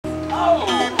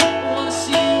Wanna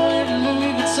see you wearing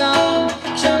Louis Vuitton,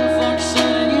 trying to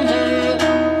function in your head.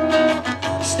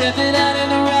 Stepping out in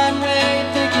the right way,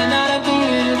 thinking that I do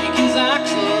it because I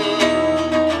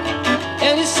can.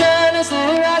 And the sun is the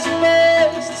horizon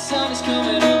rays, the sun is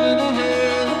coming over the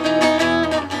hill.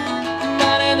 The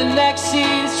man in the next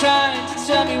seat is trying to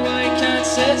tell me why he can't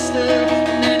sit still.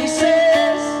 And then he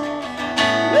says,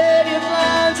 where do you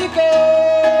plan to go?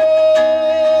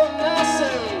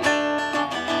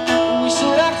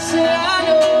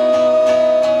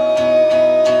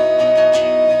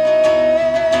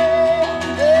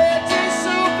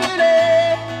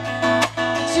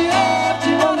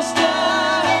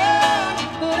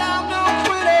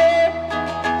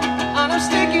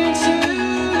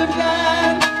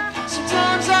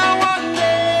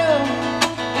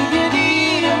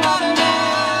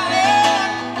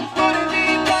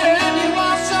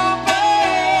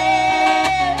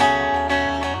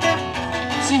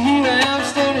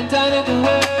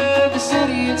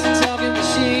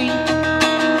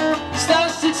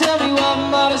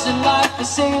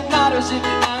 Say it matters if it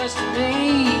matters to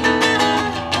me.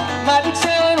 Might be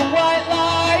telling a white lie.